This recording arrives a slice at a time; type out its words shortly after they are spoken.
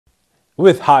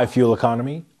With high fuel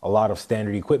economy, a lot of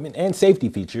standard equipment, and safety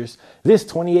features, this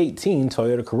 2018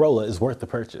 Toyota Corolla is worth the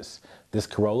purchase. This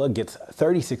Corolla gets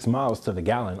 36 miles to the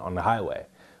gallon on the highway.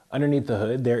 Underneath the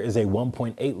hood, there is a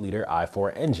 1.8-liter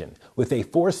i4 engine with a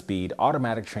 4-speed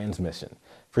automatic transmission.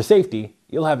 For safety,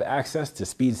 you'll have access to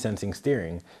speed-sensing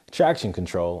steering, traction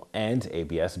control, and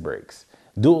ABS brakes.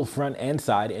 Dual front and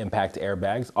side impact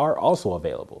airbags are also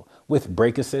available. With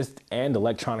brake assist and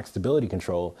electronic stability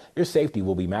control, your safety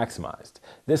will be maximized.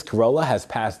 This Corolla has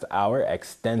passed our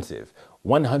extensive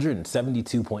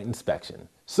 172-point inspection,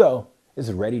 so it's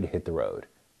ready to hit the road.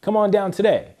 Come on down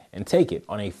today and take it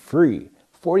on a free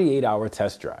 48-hour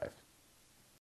test drive.